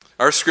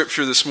Our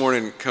scripture this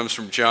morning comes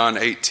from John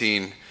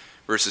 18,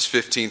 verses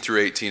 15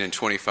 through 18 and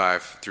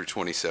 25 through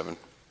 27.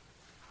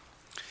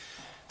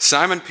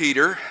 Simon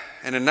Peter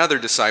and another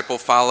disciple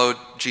followed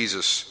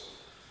Jesus.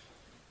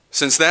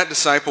 Since that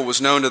disciple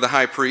was known to the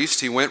high priest,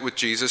 he went with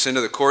Jesus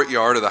into the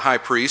courtyard of the high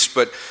priest,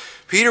 but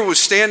Peter was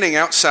standing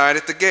outside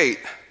at the gate.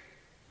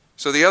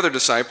 So the other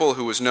disciple,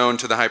 who was known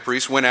to the high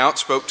priest, went out,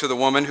 spoke to the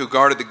woman who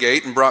guarded the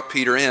gate, and brought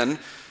Peter in.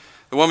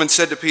 The woman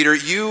said to Peter,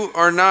 "You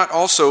are not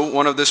also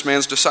one of this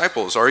man's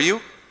disciples, are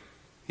you?"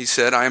 He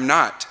said, "I am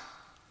not."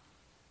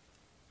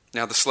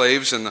 Now the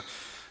slaves and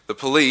the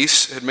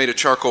police had made a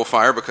charcoal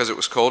fire because it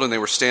was cold, and they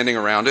were standing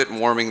around it and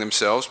warming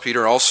themselves.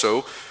 Peter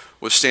also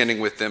was standing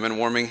with them and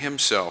warming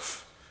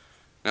himself.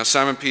 Now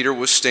Simon Peter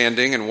was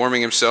standing and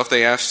warming himself.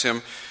 They asked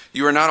him,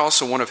 "You are not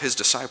also one of his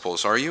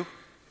disciples, are you?"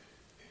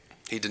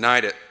 He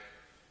denied it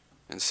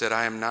and said,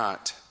 "I am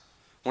not."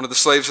 One of the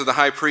slaves of the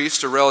high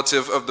priest, a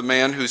relative of the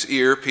man whose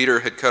ear Peter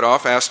had cut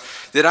off, asked,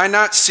 "Did I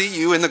not see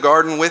you in the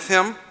garden with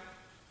him?"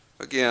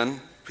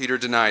 Again, Peter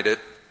denied it,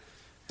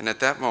 and at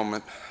that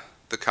moment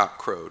the cock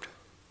crowed.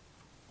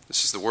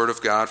 This is the word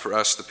of God for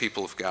us, the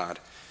people of God.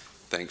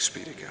 Thanks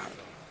be to God.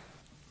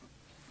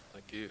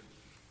 Thank you,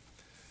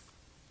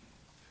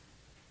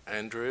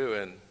 Andrew.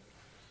 And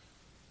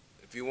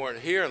if you weren't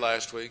here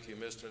last week, you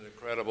missed an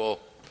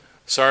incredible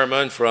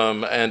sermon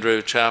from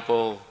Andrew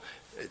Chappell.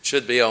 It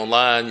should be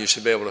online. You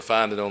should be able to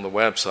find it on the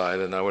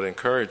website, and I would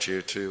encourage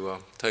you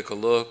to take a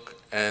look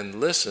and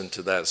listen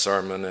to that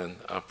sermon, and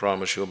I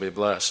promise you'll be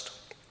blessed.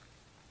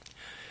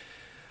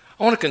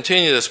 I want to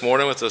continue this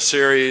morning with a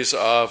series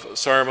of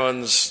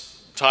sermons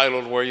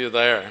titled, "Were You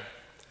There?"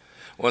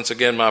 Once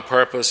again, my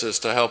purpose is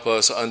to help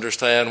us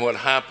understand what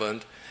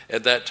happened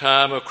at that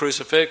time of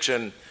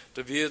crucifixion,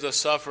 to view the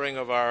suffering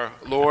of our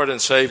Lord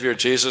and Savior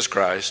Jesus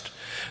Christ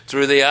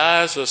through the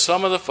eyes of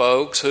some of the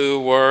folks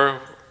who were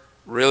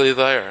really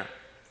there.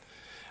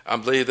 I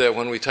believe that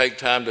when we take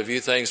time to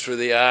view things through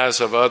the eyes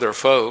of other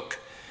folk,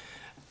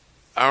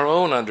 our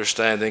own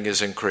understanding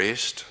is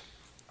increased.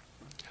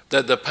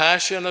 That the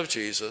passion of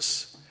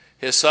Jesus,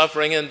 his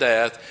suffering and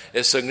death,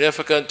 is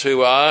significant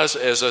to us,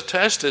 is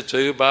attested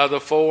to by the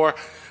four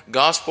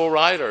gospel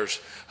writers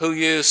who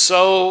use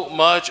so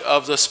much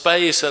of the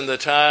space and the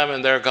time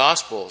in their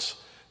gospels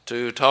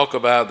to talk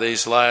about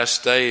these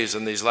last days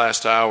and these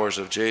last hours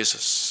of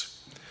Jesus.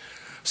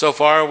 So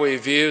far, we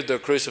viewed the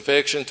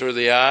crucifixion through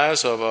the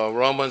eyes of a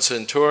Roman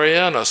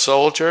centurion, a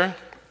soldier.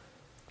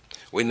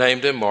 We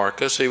named him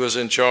Marcus. He was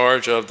in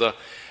charge of the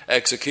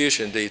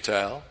execution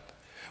detail.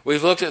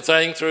 We've looked at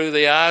things through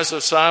the eyes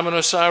of Simon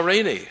of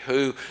Cyrene,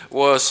 who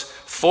was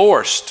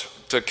forced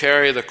to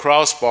carry the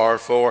crossbar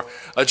for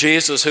a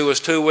Jesus who was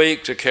too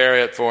weak to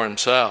carry it for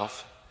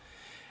himself.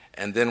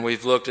 And then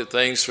we've looked at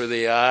things through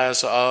the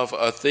eyes of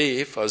a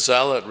thief, a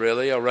zealot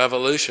really, a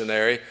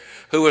revolutionary,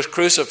 who was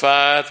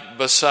crucified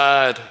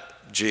beside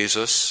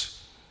Jesus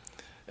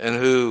and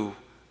who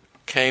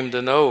came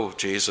to know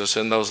Jesus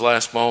in those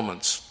last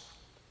moments.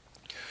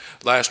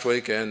 Last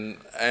week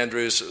in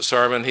Andrew's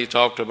sermon, he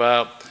talked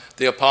about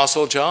the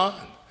Apostle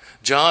John.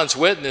 John's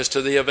witness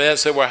to the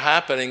events that were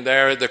happening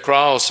there at the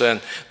cross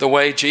and the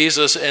way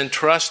Jesus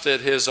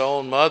entrusted his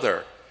own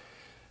mother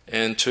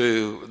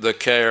into the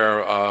care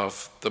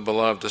of the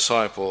beloved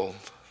disciple,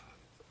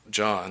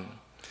 John.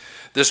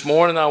 This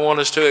morning I want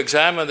us to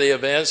examine the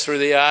events through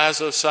the eyes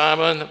of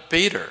Simon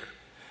Peter.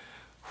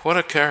 What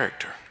a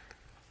character.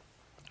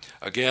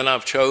 Again,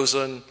 I've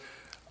chosen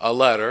a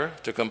letter,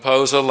 to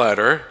compose a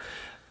letter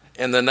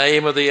in the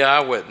name of the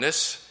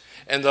eyewitness.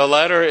 And the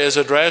letter is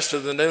addressed to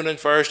the Newnan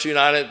First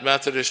United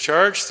Methodist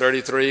Church,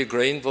 33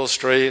 Greenville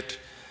Street,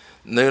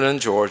 Newnan,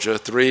 Georgia,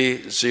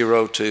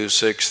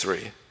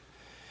 30263.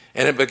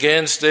 And it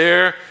begins,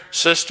 "Dear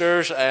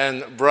sisters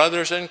and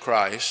brothers in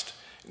Christ,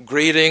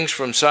 greetings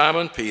from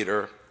Simon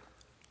Peter,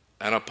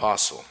 an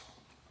apostle."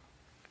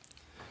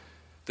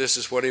 This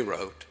is what he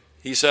wrote.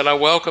 He said, "I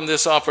welcome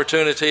this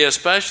opportunity,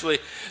 especially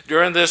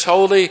during this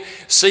holy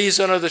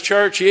season of the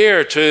church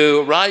year,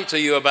 to write to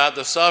you about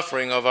the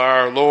suffering of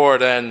our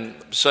Lord and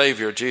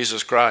Savior,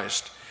 Jesus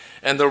Christ,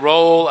 and the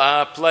role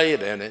I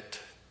played in it.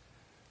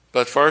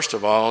 But first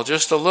of all,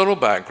 just a little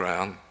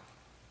background.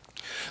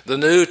 The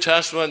New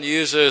Testament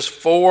uses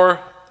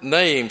 4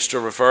 names to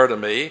refer to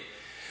me.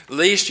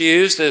 Least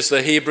used is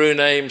the Hebrew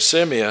name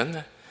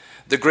Simeon.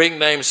 The Greek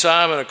name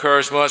Simon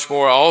occurs much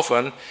more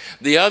often.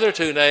 The other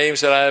 2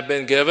 names that I have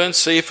been given,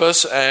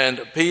 Cephas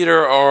and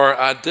Peter, are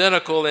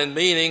identical in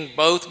meaning.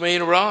 Both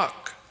mean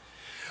rock.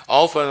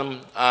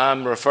 Often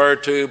I'm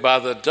referred to by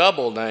the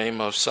double name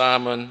of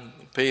Simon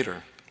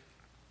Peter.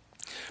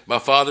 My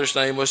father's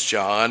name was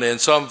John. In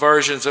some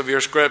versions of your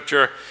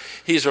scripture,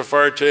 he's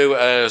referred to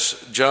as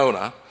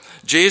Jonah.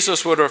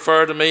 Jesus would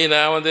refer to me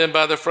now and then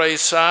by the phrase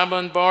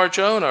Simon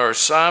Bar-Jonah or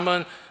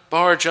Simon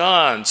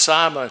Bar-John,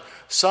 Simon,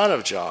 son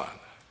of John.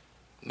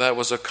 That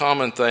was a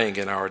common thing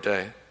in our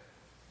day.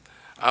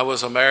 I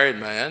was a married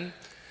man.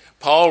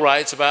 Paul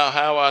writes about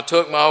how I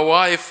took my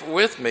wife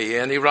with me,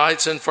 and he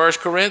writes in 1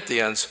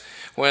 Corinthians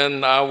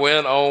when I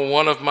went on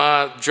one of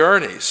my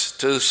journeys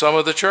to some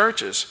of the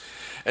churches.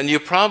 And you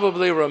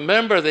probably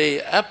remember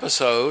the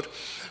episode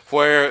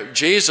where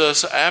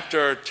Jesus,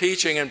 after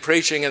teaching and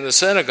preaching in the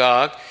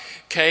synagogue,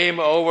 came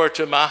over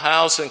to my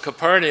house in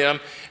Capernaum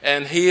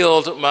and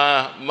healed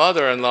my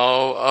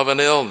mother-in-law of an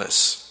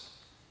illness.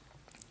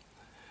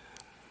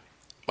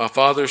 My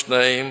father's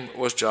name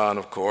was John,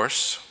 of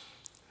course.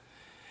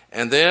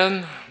 And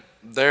then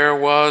there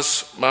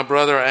was my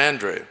brother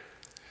Andrew.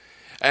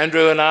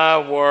 Andrew and I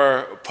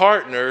were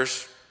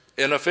partners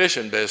in a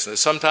fishing business.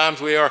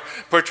 Sometimes we are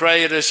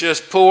portrayed as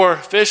just poor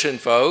fishing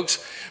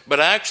folks, but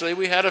actually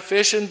we had a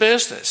fishing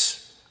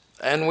business,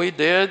 and we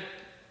did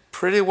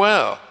pretty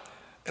well,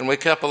 and we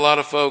kept a lot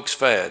of folks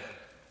fed.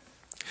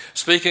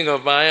 Speaking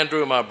of my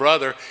Andrew, my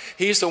brother,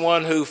 he's the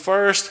one who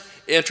first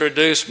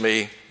introduced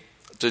me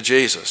to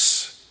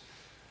Jesus.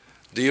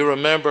 Do you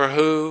remember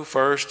who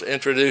first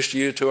introduced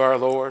you to our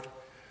Lord?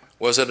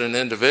 Was it an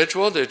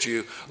individual? Did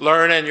you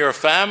learn in your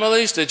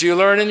families? Did you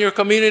learn in your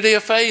community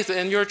of faith,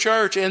 in your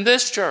church, in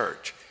this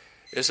church?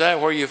 Is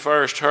that where you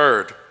first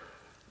heard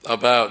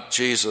about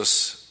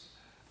Jesus,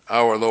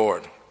 our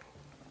Lord?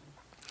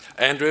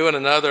 Andrew and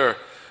another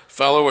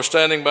fellow were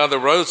standing by the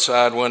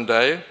roadside one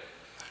day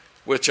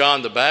with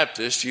John the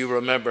Baptist. You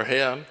remember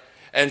him.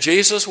 And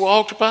Jesus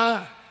walked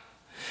by.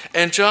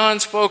 And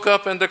John spoke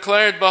up and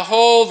declared,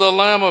 "Behold the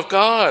Lamb of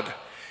God."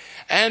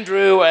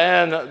 Andrew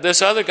and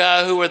this other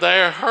guy who were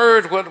there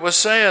heard what was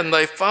said.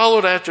 They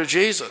followed after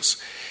Jesus.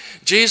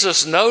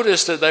 Jesus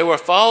noticed that they were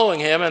following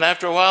him, and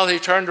after a while he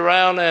turned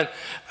around and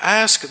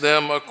asked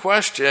them a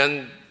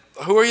question,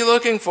 "Who are you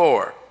looking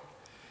for?"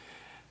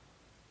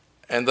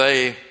 And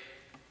they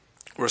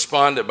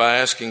responded by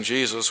asking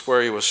Jesus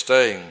where he was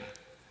staying.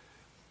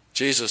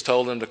 Jesus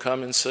told them to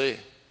come and see.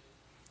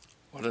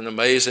 What an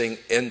amazing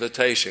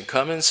invitation.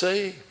 Come and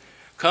see.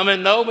 Come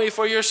and know me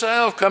for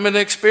yourself. Come and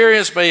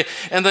experience me.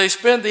 And they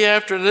spent the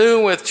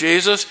afternoon with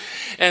Jesus,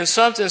 and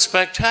something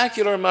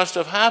spectacular must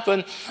have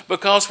happened,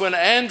 because when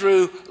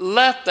Andrew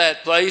left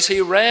that place,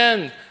 he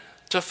ran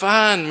to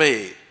find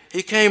me.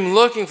 He came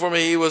looking for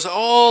me. He was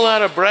all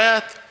out of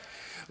breath,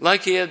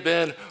 like he had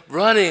been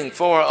running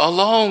for a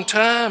long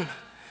time.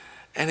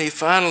 And he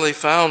finally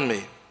found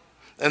me.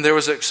 And there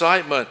was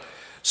excitement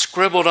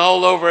scribbled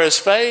all over his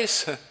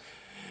face.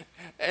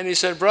 And he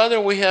said, "Brother,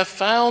 we have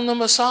found the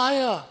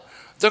Messiah,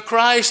 the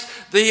Christ,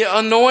 the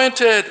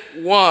anointed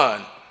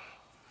one."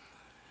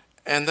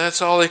 And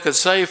that's all he could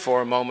say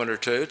for a moment or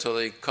two till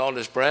he caught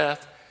his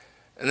breath.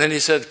 And then he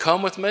said,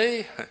 "Come with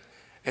me."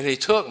 And he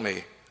took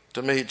me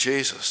to meet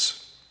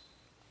Jesus.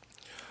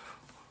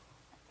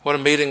 What a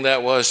meeting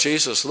that was.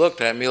 Jesus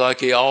looked at me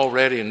like he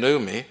already knew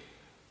me,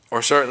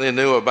 or certainly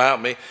knew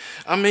about me.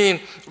 I mean,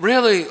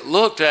 really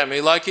looked at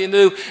me like he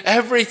knew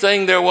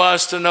everything there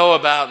was to know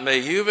about me.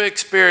 You've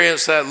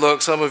experienced that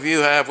look, some of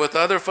you have, with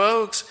other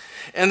folks.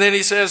 And then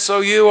he says,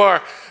 "So you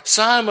are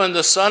Simon,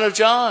 the son of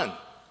John.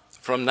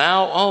 From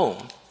now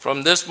on,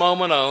 from this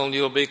moment on,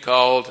 you'll be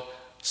called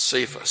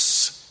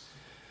Cephas."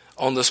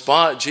 On the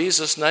spot,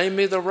 Jesus named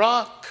me the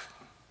Rock,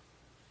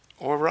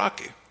 or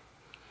Rocky.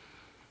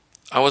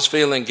 I was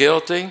feeling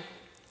guilty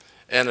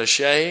and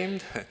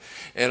ashamed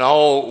and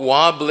all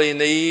wobbly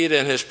need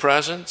in his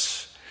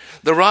presence.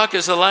 The Rock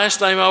is the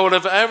last name I would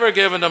have ever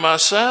given to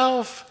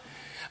myself.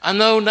 I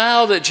know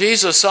now that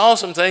Jesus saw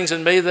some things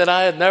in me that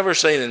I had never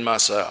seen in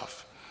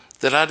myself,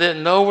 that I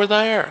didn't know were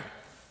there.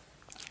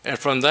 And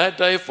from that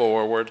day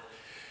forward,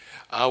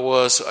 I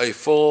was a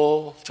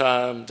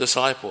full-time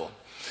disciple.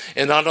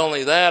 And not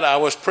only that, I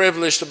was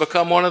privileged to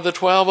become one of the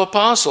 12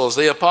 apostles.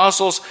 The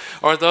apostles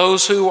are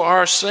those who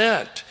are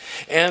sent.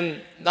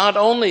 And not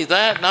only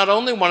that, not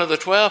only one of the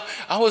 12,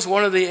 I was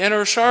one of the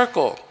inner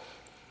circle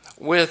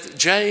with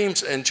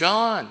James and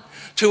John,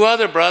 two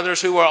other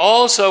brothers who were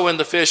also in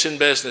the fishing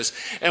business.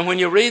 And when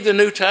you read the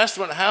New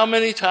Testament, how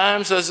many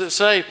times does it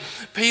say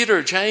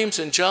Peter, James,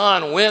 and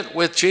John went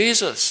with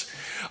Jesus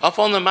up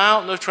on the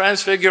mountain of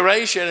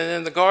Transfiguration and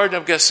in the Garden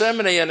of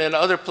Gethsemane and in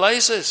other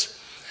places?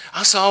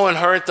 I saw and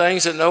heard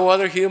things that no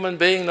other human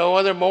being, no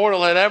other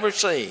mortal had ever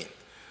seen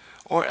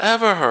or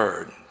ever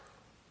heard.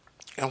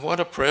 And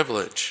what a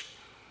privilege,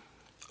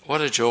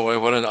 what a joy,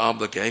 what an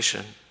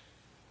obligation.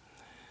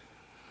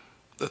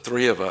 The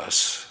three of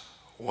us,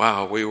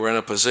 wow, we were in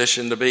a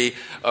position to be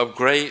of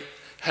great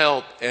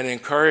help and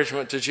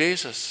encouragement to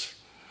Jesus.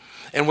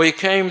 And we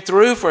came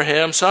through for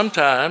him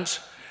sometimes.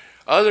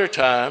 Other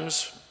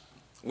times,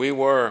 we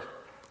were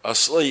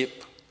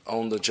asleep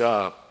on the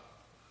job,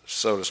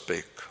 so to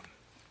speak.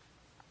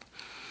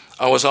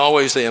 I was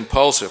always the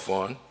impulsive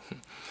one.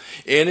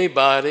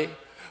 Anybody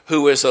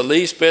who is the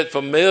least bit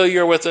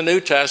familiar with the New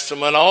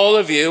Testament, all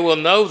of you will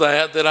know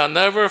that I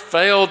never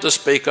failed to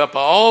speak up. I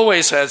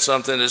always had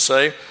something to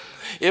say.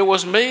 It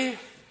was me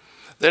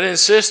that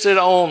insisted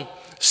on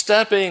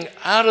stepping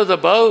out of the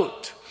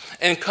boat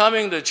and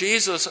coming to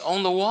Jesus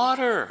on the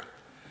water.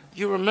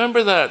 You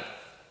remember that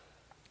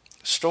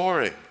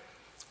story.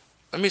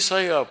 Let me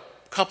say a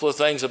couple of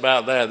things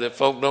about that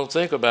folk don't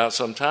think about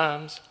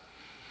sometimes.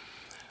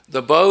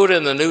 The boat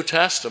in the New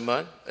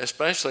Testament,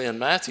 especially in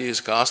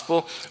Matthew's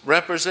gospel,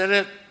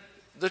 represented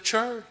the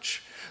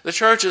church. The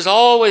church has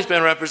always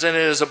been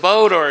represented as a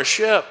boat or a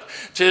ship.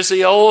 'Tis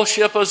the old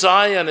ship of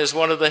Zion is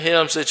one of the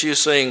hymns that you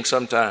sing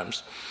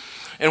sometimes.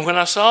 And when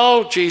I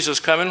saw Jesus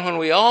coming, when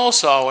we all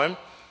saw him,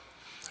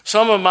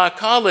 some of my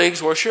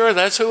colleagues were sure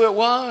that's who it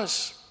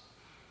was.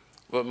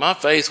 But my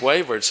faith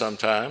wavered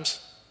sometimes.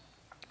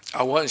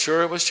 I wasn't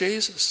sure it was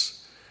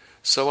Jesus.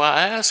 So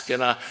I asked,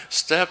 and I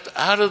stepped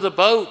out of the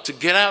boat to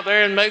get out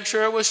there and make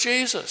sure it was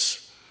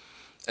Jesus.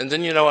 And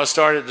then, I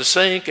started to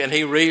sink, and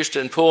he reached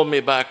and pulled me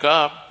back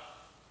up.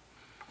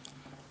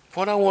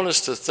 What I want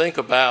us to think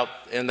about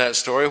in that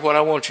story, what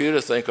I want you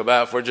to think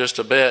about for just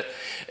a bit,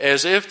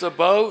 is if the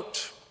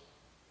boat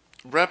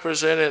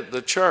represented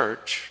the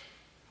church,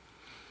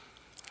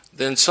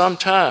 then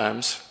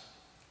sometimes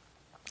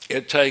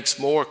it takes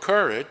more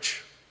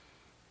courage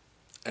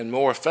and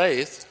more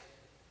faith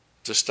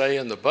to stay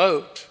in the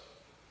boat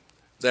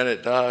than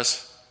it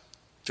does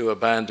to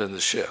abandon the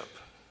ship.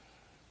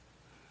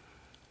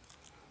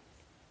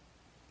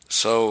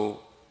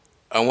 So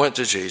I went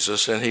to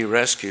Jesus and he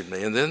rescued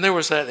me. And then there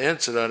was that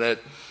incident at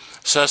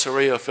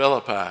Caesarea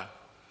Philippi,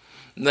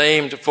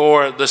 named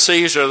for the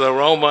Caesar, the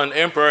Roman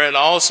emperor, and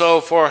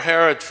also for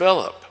Herod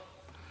Philip.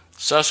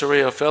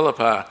 Caesarea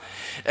Philippi.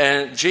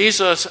 And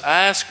Jesus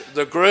asked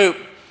the group,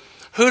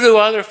 "Who do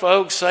other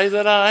folks say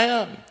that I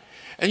am?"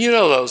 And you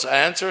know those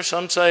answers.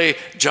 Some say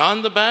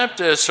John the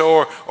Baptist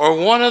or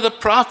one of the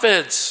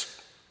prophets.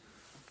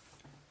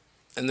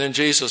 And then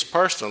Jesus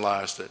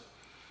personalized it.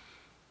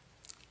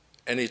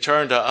 And he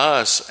turned to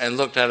us and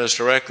looked at us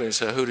directly and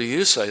said, "Who do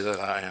you say that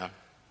I am?"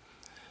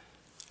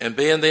 And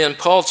being the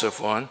impulsive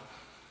one,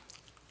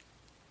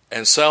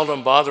 and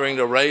seldom bothering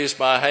to raise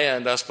my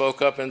hand, I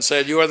spoke up and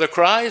said, "You are the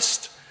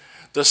Christ,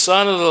 the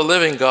Son of the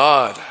living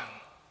God."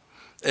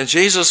 And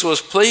Jesus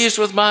was pleased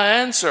with my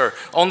answer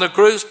on the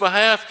group's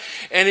behalf.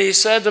 And he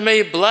said to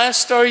me,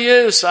 "Blessed are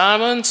you,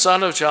 Simon,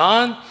 son of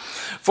John,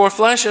 for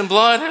flesh and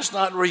blood has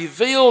not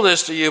revealed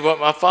this to you, but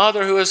my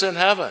Father who is in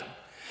heaven.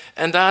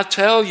 And I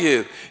tell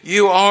you,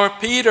 you are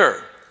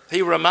Peter."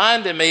 He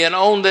reminded me, "And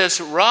on this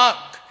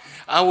rock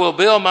I will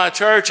build my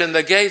church, and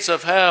the gates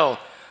of hell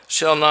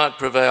shall not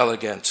prevail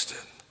against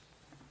it."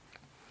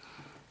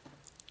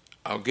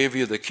 "I'll give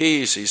you the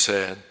keys," he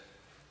said,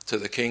 "to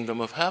the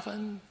kingdom of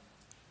heaven."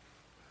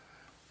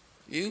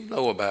 You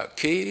know about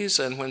keys,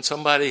 and when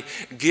somebody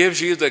gives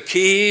you the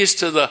keys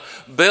to the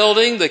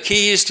building, the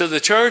keys to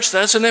the church,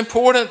 that's an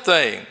important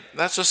thing.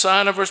 That's a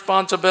sign of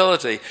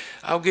responsibility.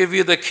 "I'll give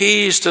you the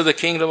keys to the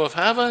kingdom of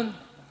heaven."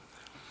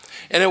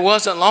 And it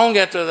wasn't long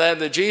after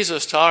that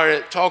Jesus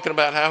started talking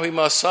about how he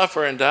must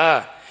suffer and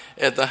die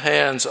at the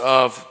hands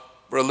of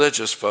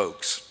religious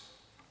folks.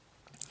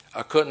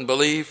 I couldn't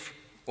believe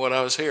what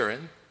I was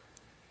hearing,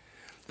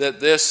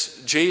 that this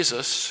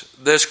Jesus,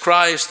 this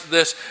Christ,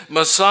 this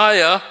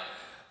Messiah,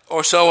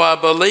 or so I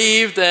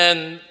believed,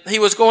 and he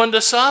was going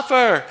to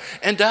suffer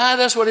and die.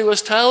 That's what he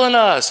was telling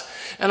us.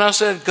 And I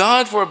said,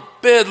 "God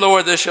forbid,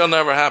 Lord, this shall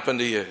never happen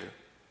to you."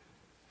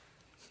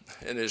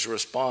 And his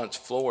response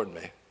floored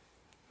me.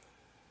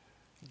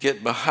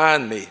 "Get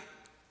behind me,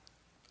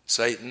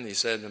 Satan," he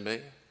said to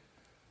me.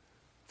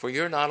 "For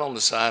you're not on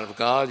the side of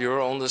God,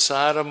 you're on the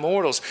side of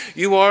mortals.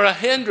 You are a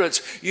hindrance.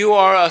 You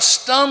are a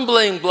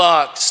stumbling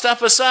block.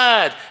 Step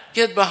aside.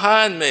 Get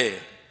behind me."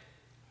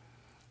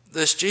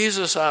 This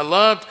Jesus I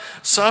loved,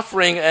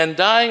 suffering and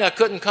dying, I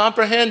couldn't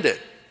comprehend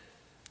it.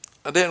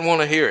 I didn't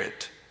want to hear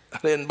it. I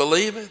didn't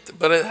believe it,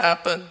 but it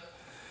happened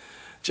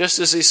just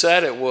as he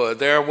said it would.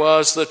 There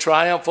was the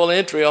triumphal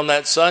entry on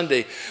that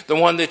Sunday, the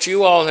one that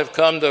you all have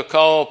come to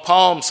call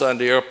Palm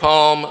Sunday or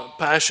Palm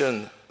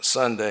Passion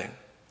Sunday.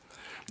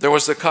 There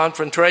was the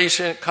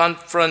confrontation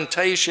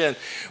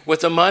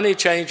with the money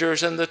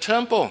changers in the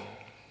temple.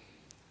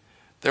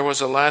 There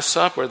was a Last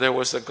Supper. There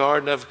was the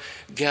Garden of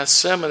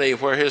Gethsemane,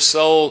 where his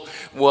soul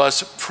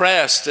was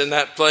pressed in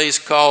that place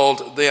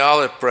called the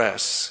Olive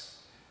Press.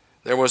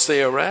 There was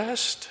the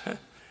arrest.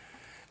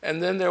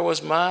 And then there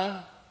was my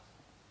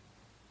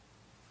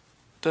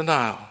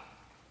denial.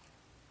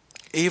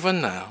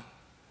 Even now,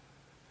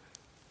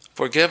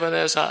 forgiven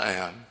as I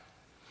am,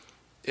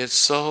 it's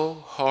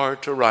so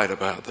hard to write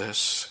about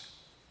this.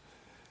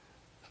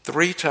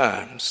 3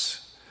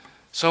 times.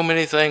 So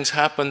many things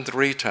happened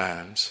 3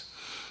 times.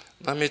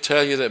 Let me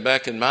tell you that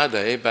back in my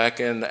day, back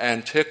in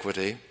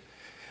antiquity,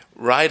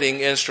 writing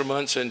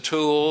instruments and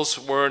tools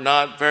were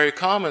not very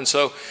common.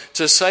 So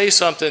to say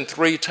something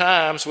 3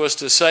 times was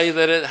to say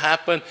that it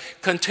happened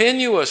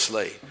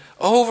continuously,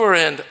 over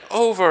and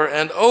over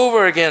and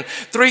over again.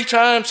 3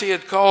 times he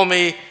had called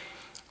me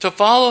to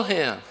follow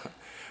him.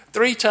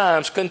 3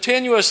 times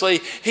continuously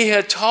he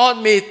had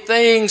taught me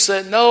things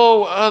that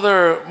no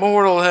other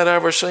mortal had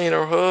ever seen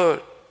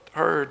or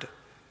heard,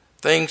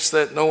 things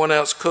that no one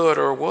else could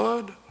or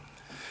would.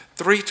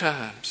 3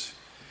 times.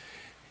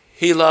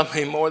 He loved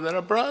me more than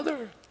a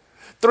brother.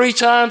 3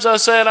 times I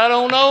said, "I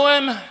don't know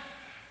him."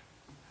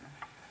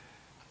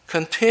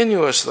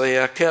 Continuously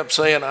I kept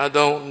saying, "I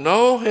don't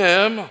know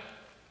him."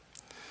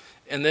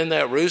 And then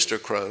that rooster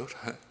crowed.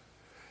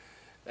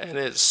 And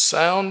it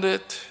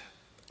sounded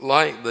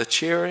like the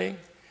cheering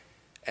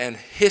and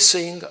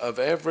hissing of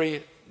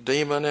every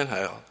demon in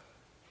hell.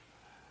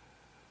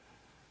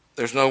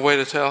 There's no way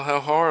to tell how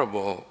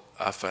horrible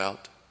I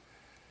felt.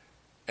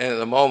 And at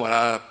the moment,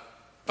 I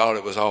thought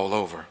it was all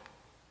over.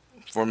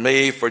 For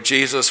me, for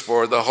Jesus,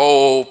 for the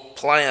whole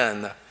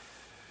plan.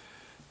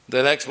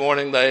 The next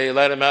morning, they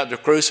let him out to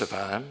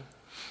crucify him.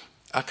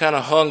 I kind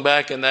of hung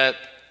back in that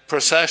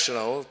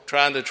processional,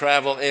 trying to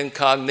travel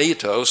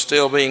incognito,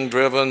 still being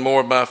driven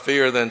more by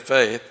fear than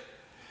faith.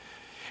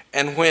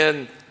 And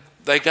when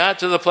they got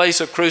to the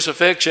place of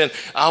crucifixion,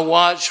 I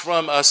watched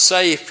from a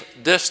safe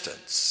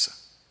distance.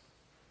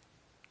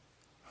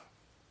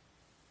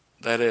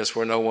 That is,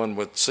 where no one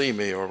would see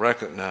me or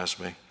recognize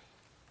me.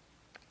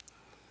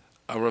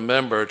 I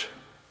remembered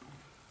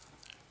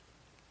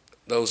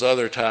those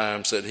other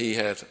times that he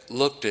had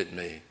looked at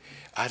me.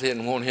 I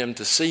didn't want him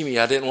to see me.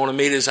 I didn't want to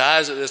meet his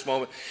eyes at this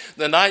moment.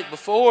 The night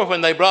before,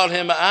 when they brought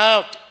him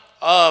out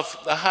of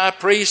the high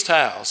priest's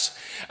house,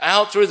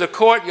 out through the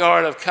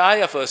courtyard of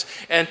Caiaphas,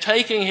 and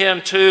taking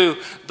him to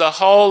the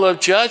hall of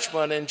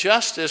judgment and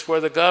justice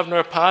where the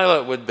governor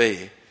Pilate would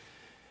be.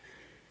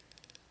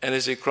 And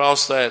as he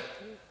crossed that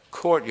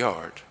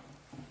courtyard,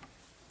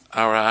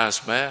 our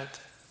eyes met.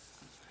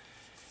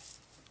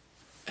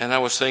 And I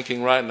was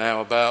thinking right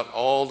now about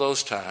all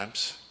those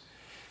times.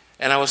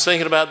 And I was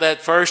thinking about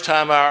that first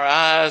time our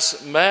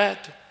eyes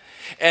met.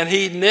 And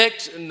he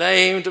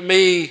nicknamed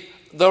me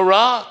the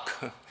Rock.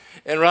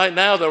 And right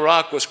now the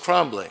rock was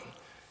crumbling.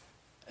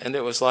 And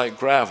it was like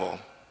gravel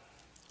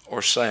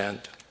or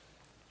sand.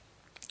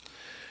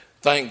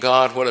 Thank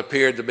God what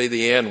appeared to be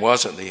the end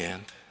wasn't the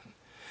end.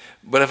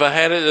 But if I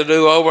had it to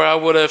do over, I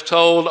would have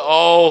told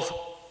all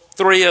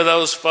three of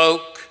those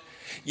folk,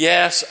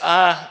 yes,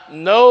 I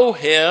know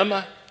him,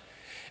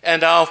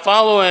 and I'll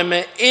follow him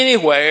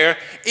anywhere,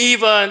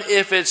 even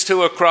if it's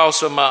to a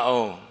cross of my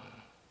own.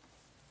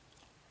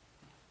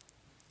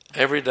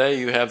 Every day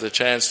you have the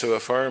chance to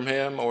affirm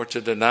him or to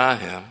deny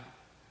him.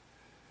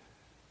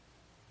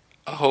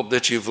 I hope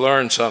that you've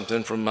learned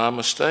something from my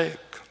mistake.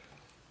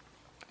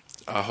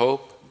 I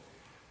hope.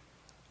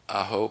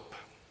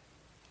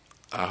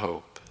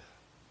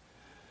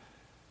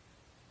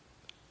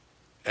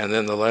 And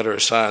then the letter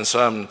assigned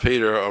Simon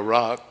Peter a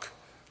rock,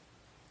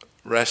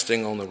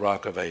 resting on the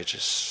rock of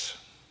ages.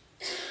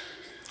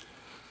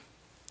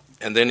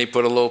 And then he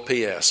put a little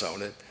PS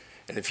on it.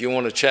 And if you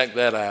want to check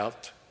that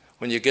out,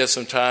 when you get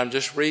some time,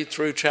 just read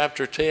through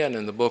chapter 10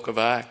 in the book of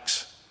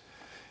Acts.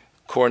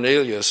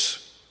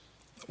 Cornelius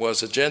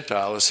was a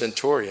Gentile, a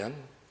centurion,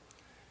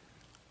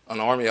 an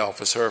army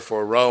officer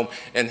for Rome,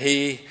 and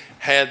he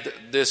had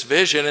this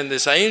vision, and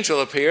this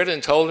angel appeared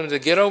and told him to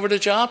get over to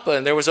Joppa,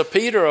 and there was a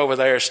Peter over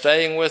there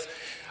staying with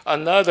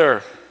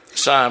another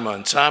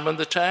Simon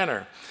the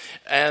tanner.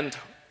 And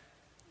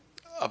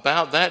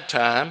about that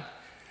time,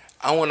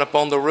 I went up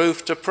on the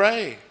roof to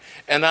pray,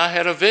 and I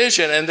had a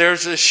vision, and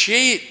there's a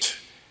sheet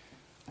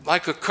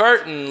like a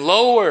curtain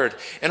lowered,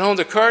 and on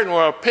the curtain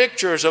were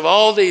pictures of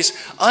all these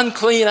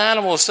unclean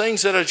animals,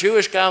 things that a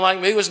Jewish guy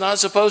like me was not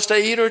supposed to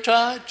eat or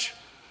touch.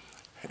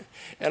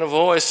 And a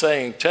voice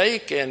saying,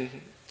 take and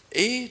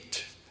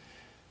eat.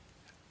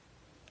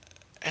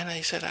 And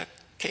he said, I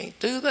can't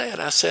do that.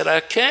 I said, I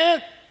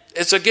can't.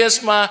 It's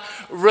against my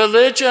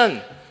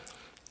religion.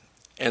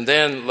 And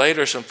then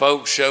later some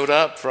folks showed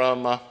up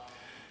from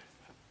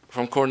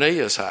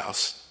Cornelius'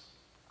 house.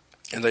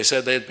 And they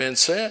said they'd been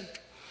sent.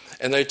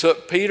 And they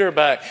took Peter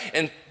back.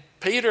 And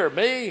Peter,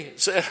 me,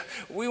 said,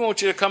 we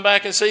want you to come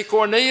back and see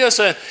Cornelius.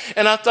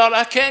 And I thought,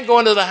 I can't go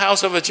into the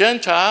house of a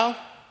Gentile.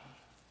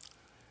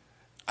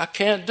 I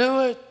can't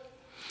do it.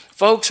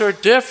 Folks are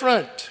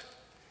different.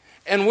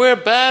 And we're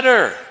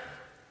better.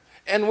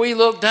 And we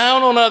look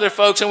down on other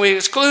folks and we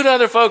exclude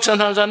other folks.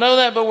 Sometimes I know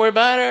that, but we're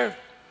better.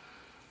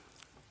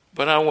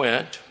 But I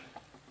went.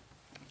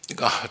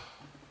 God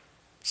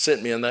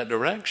sent me in that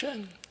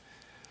direction.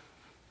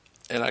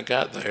 And I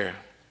got there.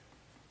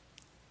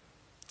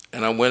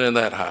 And I went in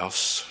that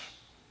house.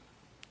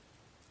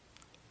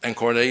 And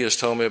Cornelius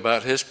told me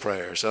about his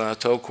prayers. And I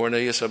told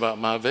Cornelius about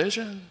my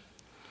vision.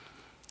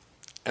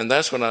 And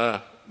that's when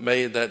I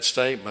made that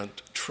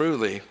statement.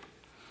 Truly,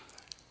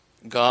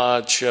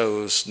 God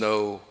shows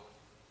no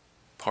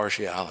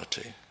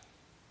partiality.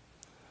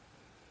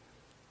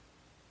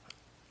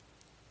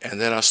 And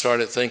then I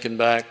started thinking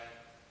back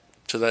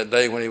to that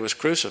day when he was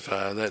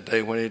crucified, that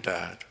day when he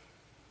died.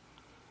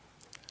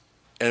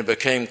 And it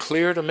became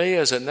clear to me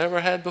as it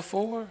never had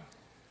before.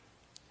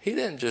 He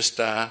didn't just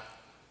die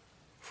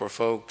for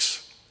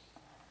folks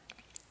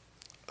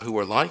who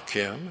were like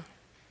him.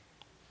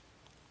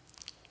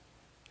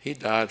 He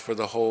died for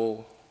the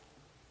whole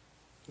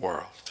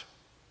world.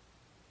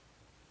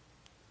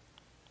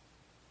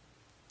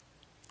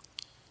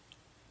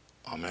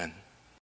 Amen.